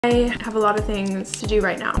I have a lot of things to do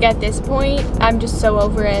right now. At this point, I'm just so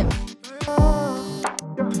over it.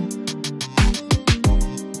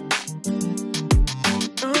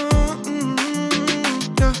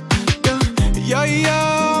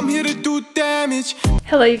 I'm here to do damage.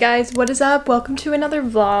 Hello you guys, what is up? Welcome to another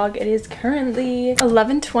vlog. It is currently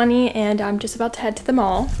 11:20 and I'm just about to head to the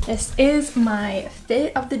mall. This is my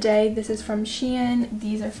fit of the day. This is from Shein.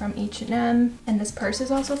 These are from H&M and this purse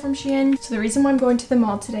is also from Shein. So the reason why I'm going to the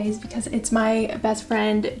mall today is because it's my best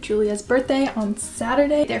friend Julia's birthday on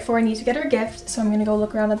Saturday. Therefore I need to get her a gift. So I'm gonna go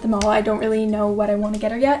look around at the mall. I don't really know what I want to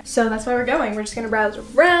get her yet. So that's why we're going. We're just gonna browse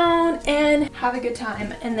around and have a good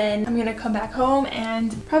time. And then I'm gonna come back home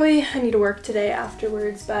and probably I need to work today afterwards.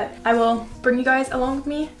 But I will bring you guys along with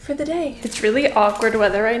me for the day. It's really awkward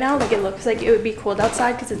weather right now. Like it looks like it would be cold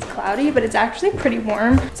outside because it's cloudy, but it's actually pretty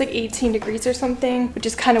warm. It's like 18 degrees or something, which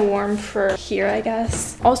is kind of warm for here, I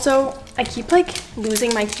guess. Also, I keep like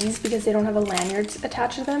losing my keys because they don't have a lanyard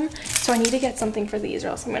attached to them. So I need to get something for these or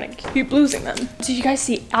else I'm gonna keep losing them. Did you guys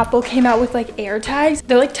see Apple came out with like air tags?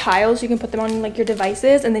 They're like tiles. You can put them on like your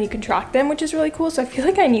devices and then you can track them, which is really cool. So I feel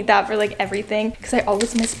like I need that for like everything because I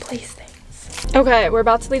always misplace things. Okay, we're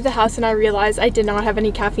about to leave the house and I realized I did not have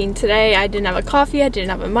any caffeine today. I didn't have a coffee, I didn't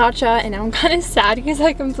have a matcha, and now I'm kind of sad because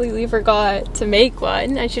I completely forgot to make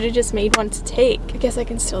one. I should have just made one to take. I guess I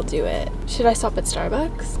can still do it. Should I stop at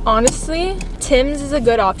Starbucks? Honestly, Tim's is a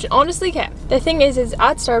good option. Honestly, okay. The thing is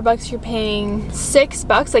at Starbucks you're paying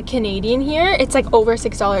 $6, like Canadian here. It's like over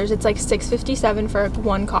 $6. It's like $6.57 for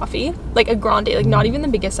one coffee. Like a grande, like not even the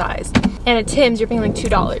biggest size. And at Tim's you're paying like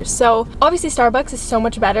 $2. So obviously Starbucks is so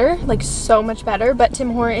much better, like so much better, but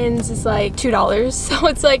Tim Hortons is like $2. So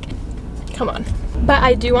it's like, come on. But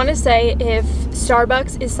I do want to say, if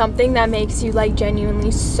Starbucks is something that makes you like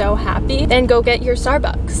genuinely so happy, then go get your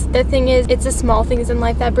Starbucks. The thing is, it's the small things in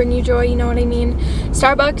life that bring you joy, you know what I mean?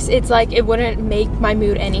 Starbucks, it's like, it wouldn't make my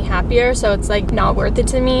mood any happier, so it's like not worth it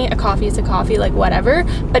to me. A coffee is a coffee, like whatever.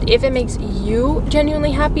 But if it makes you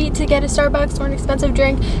genuinely happy to get a Starbucks or an expensive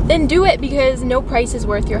drink, then do it, because no price is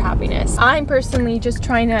worth your happiness. I'm personally just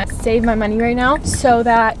trying to save my money right now so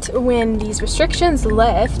that when these restrictions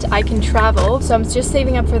lift, I can travel. So I'm just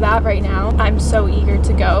saving up for that right now. I'm so eager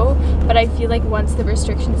to go, but I feel like once the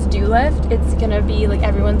restrictions do lift, it's gonna be like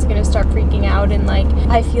everyone's gonna start freaking out, and like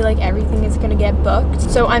I feel like everything is gonna get booked.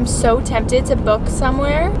 So I'm so tempted to book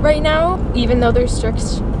somewhere right now, even though there's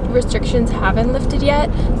restrictions haven't lifted yet.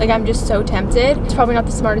 Like I'm just so tempted. It's probably not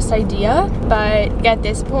the smartest idea, but at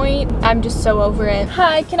this point I'm just so over it.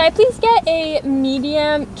 Hi, can I please get a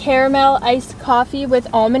medium caramel iced coffee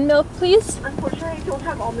with almond milk, please? Unfortunately, I don't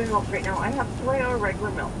have almond milk right now. I have soy or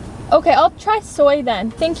regular milk. Okay, I'll try soy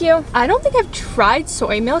then. Thank you. I don't think I've tried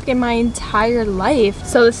soy milk in my entire life,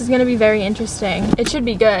 so this is gonna be very interesting. It should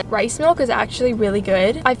be good. Rice milk is actually really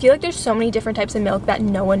good. I feel like there's so many different types of milk that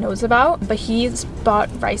no one knows about, but he's bought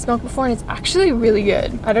rice milk before and it's actually really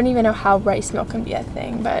good. I don't even know how rice milk can be a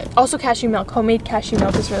thing, but also cashew milk. Homemade cashew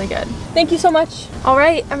milk is really good. Thank you so much. All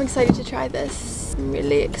right, I'm excited to try this. I'm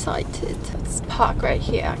really excited. Let's park right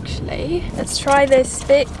here actually. Let's try this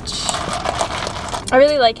bitch. I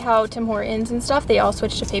really like how Tim Hortons and stuff, they all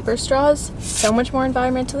switched to paper straws. So much more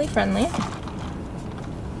environmentally friendly.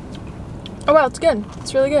 Oh wow, it's good.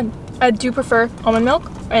 It's really good. I do prefer almond milk,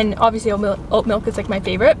 and obviously oat milk is like my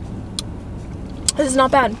favorite. This is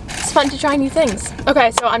not bad. It's fun to try new things.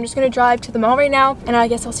 Okay, so I'm just gonna drive to the mall right now, and I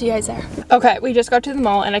guess I'll see you guys there. Okay, we just got to the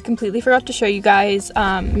mall, and I completely forgot to show you guys,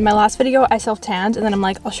 in my last video, I self-tanned, and then I'm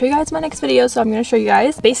like, I'll show you guys my next video, so I'm gonna show you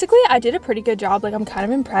guys. Basically, I did a pretty good job. Like, I'm kind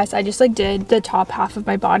of impressed. I just like did the top half of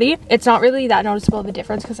my body. It's not really that noticeable of a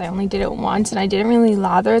difference because I only did it once, and I didn't really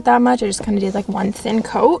lather it that much. I just kind of did like one thin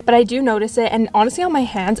coat, but I do notice it, and honestly, on my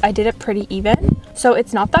hands, I did it pretty even. So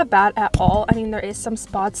it's not that bad at all. I mean, there is some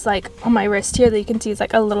spots like on my wrist here that you can see is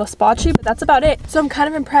like a little spotchy, but that's about it. So I'm kind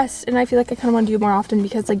of impressed, and I feel like I kind of want to do it more often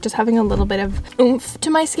because like just having a little bit of oomph to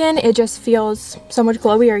my skin, it just feels so much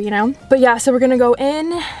glowier, you know? But yeah, so we're gonna go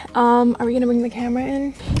in. Are we gonna bring the camera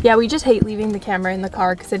in? Yeah, we just hate leaving the camera in the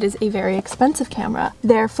car because it is a very expensive camera.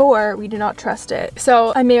 Therefore, we do not trust it.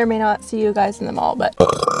 So I may or may not see you guys in the mall, but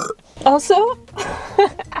also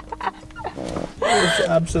It's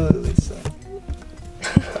absolutely so.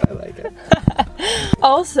 I like it.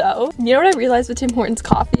 Also, you know what I realized with Tim Hortons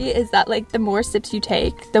coffee is that like the more sips you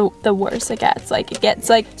take, the worse it gets. Like it gets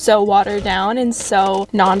like so watered down and so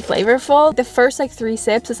non-flavorful. The first like 3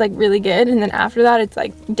 sips is like really good, and then after that it's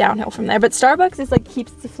like downhill from there. But Starbucks is like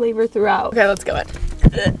keeps the flavor throughout. Okay, let's go in.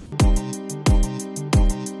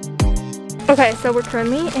 Okay, so we're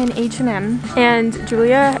currently in H&M, and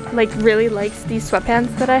Julia like really likes these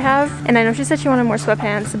sweatpants that I have, and I know she said she wanted more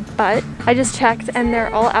sweatpants, but I just checked and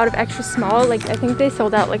they're all out of extra small. Like I think they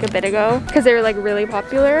sold out like a bit ago because they were like really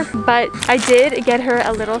popular. But I did get her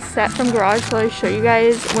a little set from Garage, so I'll show you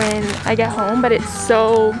guys when I get home, but it's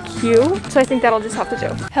so cute. So I think that'll just have to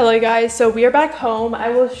do. Hello guys, so we are back home. I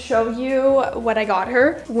will show you what I got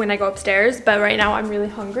her when I go upstairs, but right now I'm really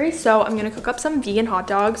hungry, so I'm gonna cook up some vegan hot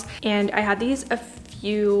dogs. And I had these a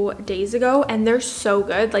few days ago and they're so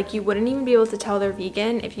good. Like you wouldn't even be able to tell they're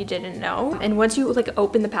vegan if you didn't know. And once you like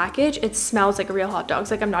open the package, it smells like a real hot dog.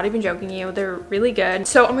 Like I'm not even joking you, they're really good.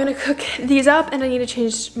 So I'm gonna cook these up and I need to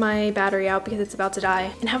change my battery out because it's about to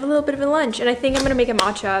die and have a little bit of a lunch. And I think I'm gonna make a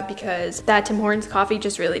matcha because that Tim Hortons coffee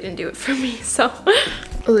just really didn't do it for me. So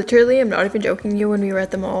literally, I'm not even joking you, when we were at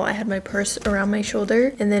the mall, I had my purse around my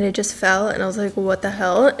shoulder and then it just fell and I was like, what the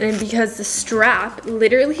hell? And because the strap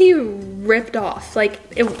literally ripped off, like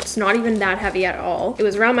it was not even that heavy at all. It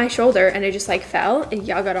was around my shoulder and it just like fell and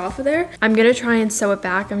yeah, got off of there. I'm gonna try and sew it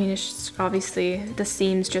back. I mean, it's just obviously the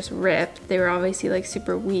seams just ripped. They were obviously like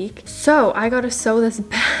super weak. So I gotta sew this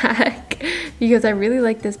back because I really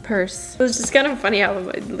like this purse. It was just kind of funny how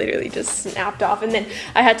it literally just snapped off. And then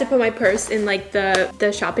I had to put my purse in like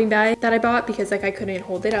the shopping bag that I bought because like I couldn't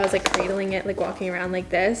hold it. I was like cradling it, like walking around like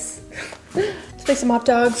this. Let's make some hot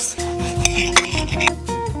dogs.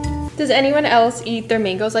 Does anyone else eat their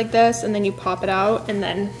mangoes like this and then you pop it out and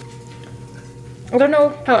then, I don't know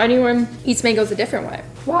how anyone eats mangoes a different way.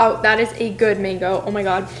 Wow, that is a good mango. Oh my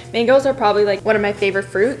God. Mangoes are probably like one of my favorite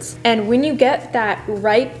fruits. And when you get that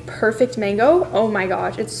ripe, perfect mango, oh my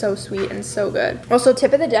gosh, it's so sweet and so good. Also,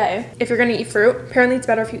 tip of the day, if you're gonna eat fruit, apparently it's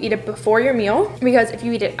better if you eat it before your meal, because if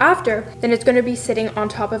you eat it after, then it's gonna be sitting on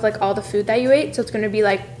top of like all the food that you ate. So it's gonna be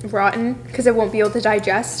like rotten because it won't be able to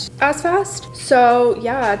digest as fast. So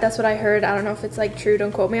yeah, that's what I heard. I don't know if it's like true,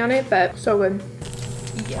 don't quote me on it, but so good.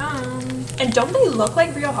 Yum. And don't they look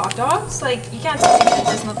like real hot dogs? Like, you can't tell me that it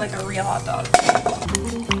doesn't look like a real hot dog.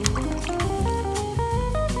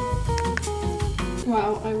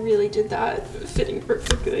 Wow, I really did that fitting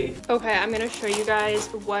perfectly. Okay, I'm gonna show you guys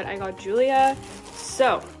what I got Julia.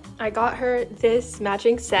 So, I got her this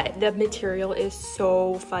matching set. The material is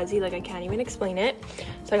so fuzzy, like I can't even explain it.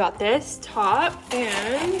 So I got this top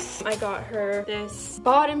and I got her this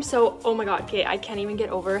bottom. So, oh my God, okay, I can't even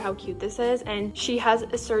get over how cute this is. And she has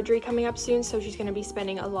a surgery coming up soon, so she's gonna be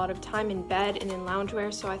spending a lot of time in bed and in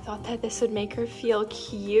loungewear. So I thought that this would make her feel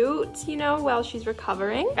cute, you know, while she's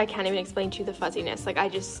recovering. I can't even explain to you the fuzziness. Like I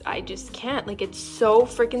just can't. Like it's so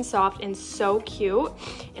freaking soft and so cute.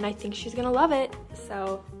 And I think she's gonna love it.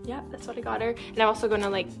 So yeah, that's what I got her. And I'm also gonna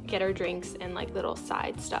like get her drinks and like little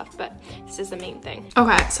side stuff, but this is the main thing.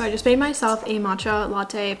 Okay, so I just made myself a matcha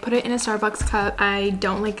latte, put it in a Starbucks cup. I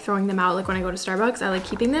don't like throwing them out like when I go to Starbucks. I like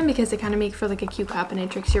keeping them because they kind of make for like a cute cup and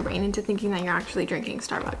it tricks your brain into thinking that you're actually drinking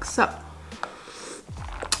Starbucks. So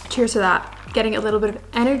cheers to that. Getting a little bit of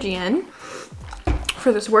energy in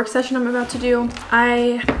for this work session I'm about to do.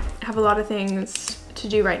 I have a lot of things to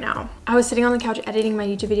do right now. I was sitting on the couch editing my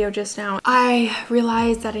YouTube video just now. I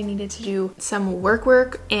realized that I needed to do some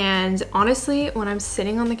work, and honestly, when I'm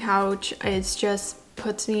sitting on the couch, it's just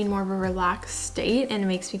puts me in more of a relaxed state and it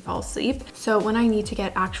makes me fall asleep. So when I need to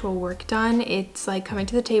get actual work done, it's like coming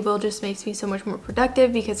to the table just makes me so much more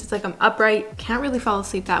productive because it's like I'm upright, can't really fall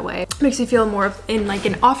asleep that way. It makes me feel more of in like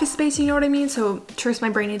an office space, you know what I mean? So it tricks my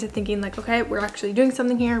brain into thinking like, okay, we're actually doing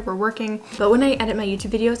something here, we're working. But when I edit my YouTube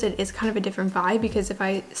videos, it is kind of a different vibe because if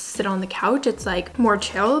I sit on the couch, it's like more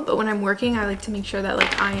chill. But when I'm working, I like to make sure that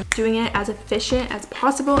like I am doing it as efficient as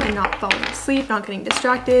possible and not falling asleep, not getting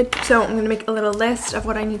distracted. So I'm gonna make a little list of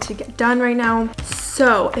what I need to get done right now.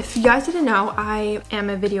 So if you guys didn't know, I am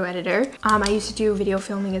a video editor. I used to do video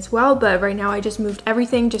filming as well, but right now I just moved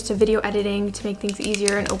everything just to video editing to make things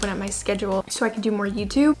easier and open up my schedule so I can do more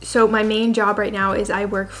YouTube. So my main job right now is I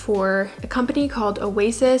work for a company called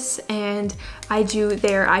Oasis and I do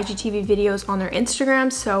their IGTV videos on their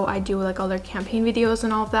Instagram. So I do like all their campaign videos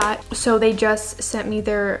and all of that. So they just sent me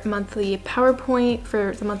their monthly PowerPoint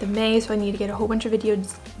for the month of May. So I need to get a whole bunch of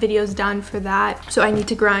videos done for that. So I need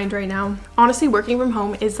to grind right now. Honestly, working from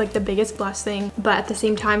home is like the biggest blessing, but at the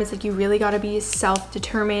same time, it's like you really got to be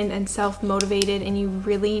self-determined and self-motivated, and you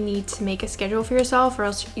really need to make a schedule for yourself or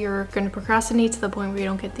else you're going to procrastinate to the point where you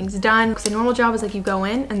don't get things done. Because the normal job is like you go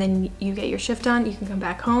in and then you get your shift done, you can come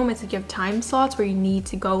back home. It's like you have time slots where you need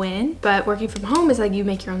to go in, but working from home is like you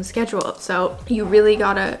make your own schedule. So you really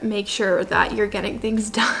got to make sure that you're getting things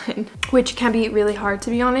done, which can be really hard to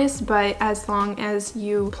be honest, but as long as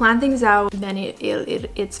you plan things out, then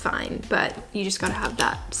it's fine. But you just gotta have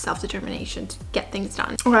that self-determination to get things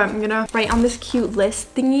done. Okay, I'm gonna write on this cute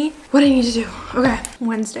list thingy what I need to do. Okay,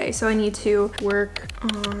 Wednesday, so I need to work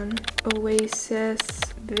on Oasis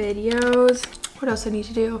videos. What else I need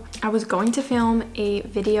to do? I was going to film a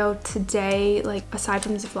video today, like aside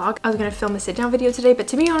from this vlog. I was gonna film a sit down video today, but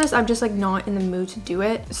to be honest, I'm just like not in the mood to do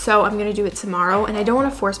it. So I'm gonna do it tomorrow, and I don't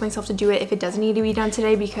want to force myself to do it if it doesn't need to be done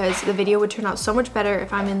today, because the video would turn out so much better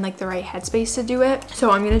if I'm in like the right headspace to do it. So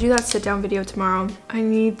I'm gonna do that sit down video tomorrow. I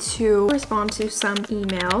need to respond to some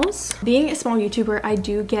emails. Being a small YouTuber, I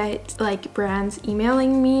do get like brands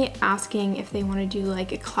emailing me asking if they want to do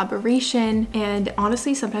like a collaboration, and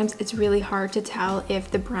honestly sometimes it's really hard to tell if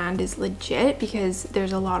the brand is legit because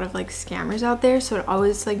there's a lot of like scammers out there. So it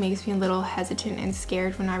always like makes me a little hesitant and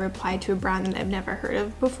scared when I reply to a brand that I've never heard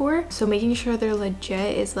of before. So making sure they're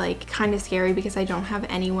legit is like kind of scary because I don't have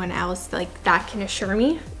anyone else like that can assure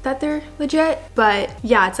me that they're legit. But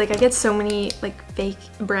yeah, it's like I get so many like fake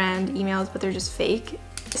brand emails, but they're just fake.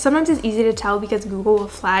 Sometimes it's easy to tell because Google will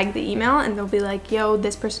flag the email and they'll be like, yo,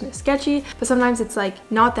 this person is sketchy. But sometimes it's like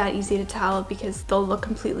not that easy to tell because they'll look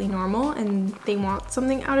completely normal and they want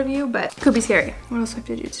something out of you, but it could be scary. What else do I have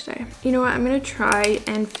to do today? You know what? I'm gonna try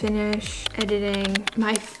and finish editing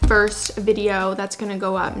my first video that's gonna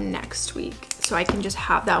go up next week, so I can just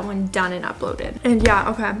have that one done and uploaded. And yeah,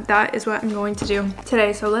 okay, that is what I'm going to do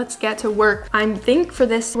today. So let's get to work. I think for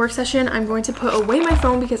this work session, I'm going to put away my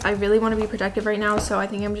phone because I really want to be productive right now. So I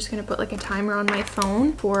think I'm just gonna put like a timer on my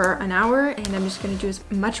phone for an hour, and I'm just gonna do as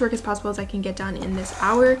much work as possible as I can get done in this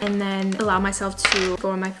hour, and then allow myself to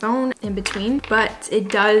go on my phone in between. But it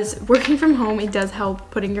does, working from home, it does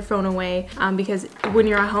help putting your phone away because when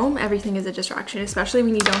you're at home, everything is a distraction, especially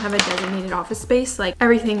when you don't have a designated office space. Like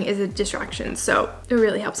everything is a distraction. So it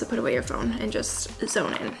really helps to put away your phone and just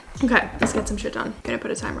zone in. Okay, let's get some shit done. I'm gonna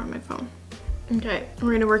put a timer on my phone. Okay,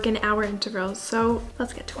 we're gonna work in hour intervals, so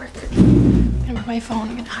let's get to work. I'm gonna put my phone,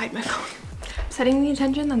 I'm gonna hide my phone. Setting the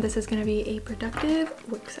intention that this is gonna be a productive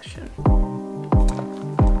work session.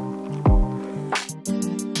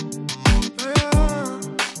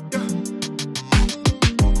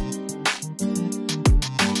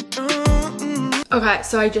 Okay,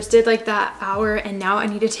 so I just did like that hour, and now I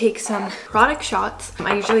need to take some product shots.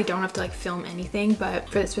 I usually don't have to like film anything, but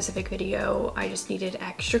for this specific video, I just needed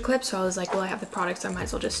extra clips. So I was like, well, I have the products, I might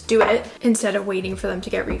as well just do it instead of waiting for them to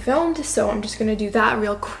get refilmed. So I'm just gonna do that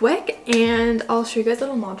real quick, and I'll show you guys a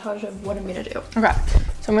little montage of what I'm gonna do. Okay,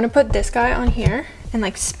 so I'm gonna put this guy on here and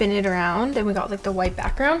like spin it around, and we got like the white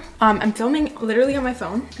background. I'm filming literally on my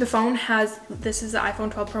phone. The phone has, this is the iPhone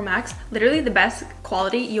 12 Pro Max, literally the best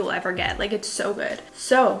quality you'll ever get. Like it's so good.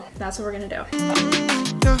 So that's what we're gonna do.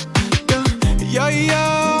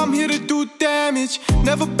 Yeah, I'm here to do damage.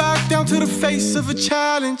 Never back down to the face of a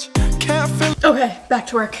challenge. Can't feel. Okay, back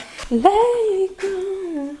to work. Let it go.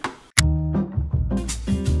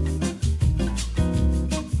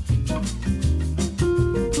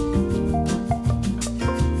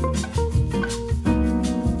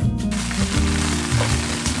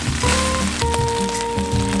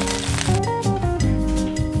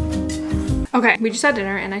 Okay, we just had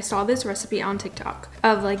dinner and I saw this recipe on TikTok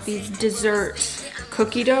of like these dessert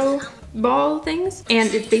cookie dough ball things,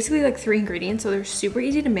 and it's basically like 3 ingredients, so they're super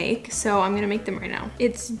easy to make. So I'm gonna make them right now.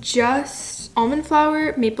 It's just almond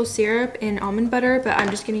flour, maple syrup, and almond butter, but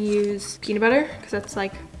I'm just gonna use peanut butter because that's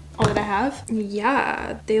like all that I have.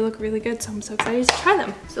 Yeah, they look really good, so I'm so excited to try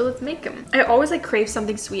them. So let's make them. I always like crave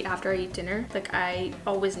something sweet after I eat dinner. Like I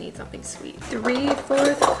always need something sweet.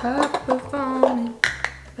 3/4 cup of almond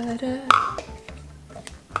butter.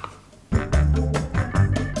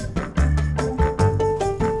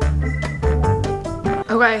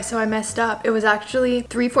 Okay, so I messed up. It was actually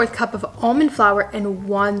 3/4 cup of almond flour and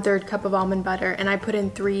 1/3 cup of almond butter, and I put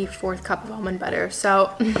in 3/4 cup of almond butter.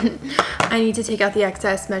 So I need to take out the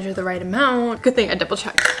excess, measure the right amount. Good thing I double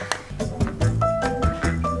checked.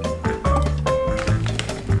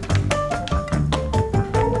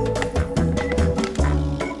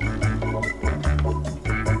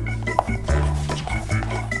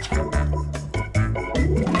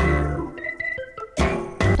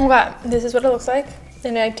 Okay, this is what it looks like,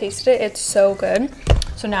 and I tasted it. It's so good.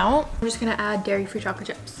 So now I'm just gonna add dairy-free chocolate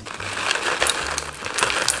chips.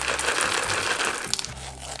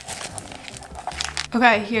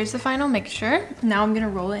 Okay, here's the final mixture. Now I'm gonna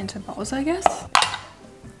roll it into balls, I guess.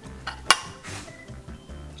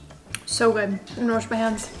 So good. I'm gonna wash my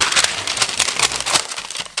hands.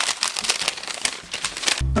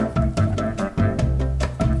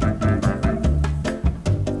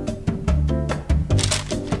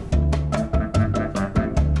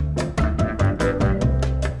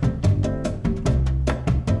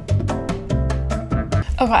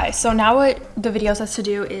 Okay, so now what the video says to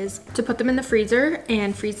do is to put them in the freezer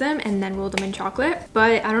and freeze them and then roll them in chocolate.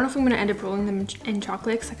 But I don't know if I'm gonna end up rolling them in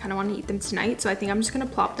chocolate because I kind of want to eat them tonight. So I think I'm just gonna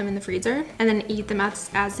plop them in the freezer and then eat them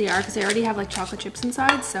as they are because they already have like chocolate chips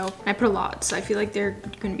inside. So I put a lot, so I feel like they're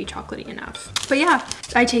gonna be chocolatey enough. But yeah,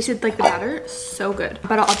 I tasted like the batter, so good.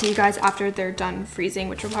 But I'll tell you guys after they're done freezing,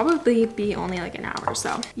 which will probably be only like an hour.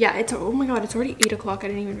 So yeah, it's, oh my God, it's already 8 o'clock. I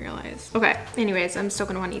didn't even realize. Okay, anyways, I'm still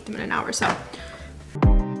gonna want to eat them in an hour. So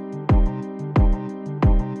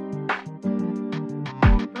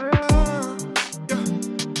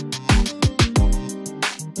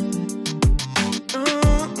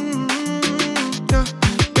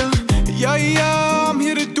yeah, I'm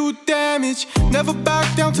here to do damage. Never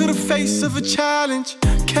back down to the face of a challenge.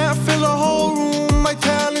 Can't fill a whole room, my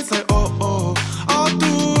talents like, oh, I'll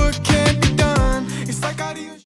do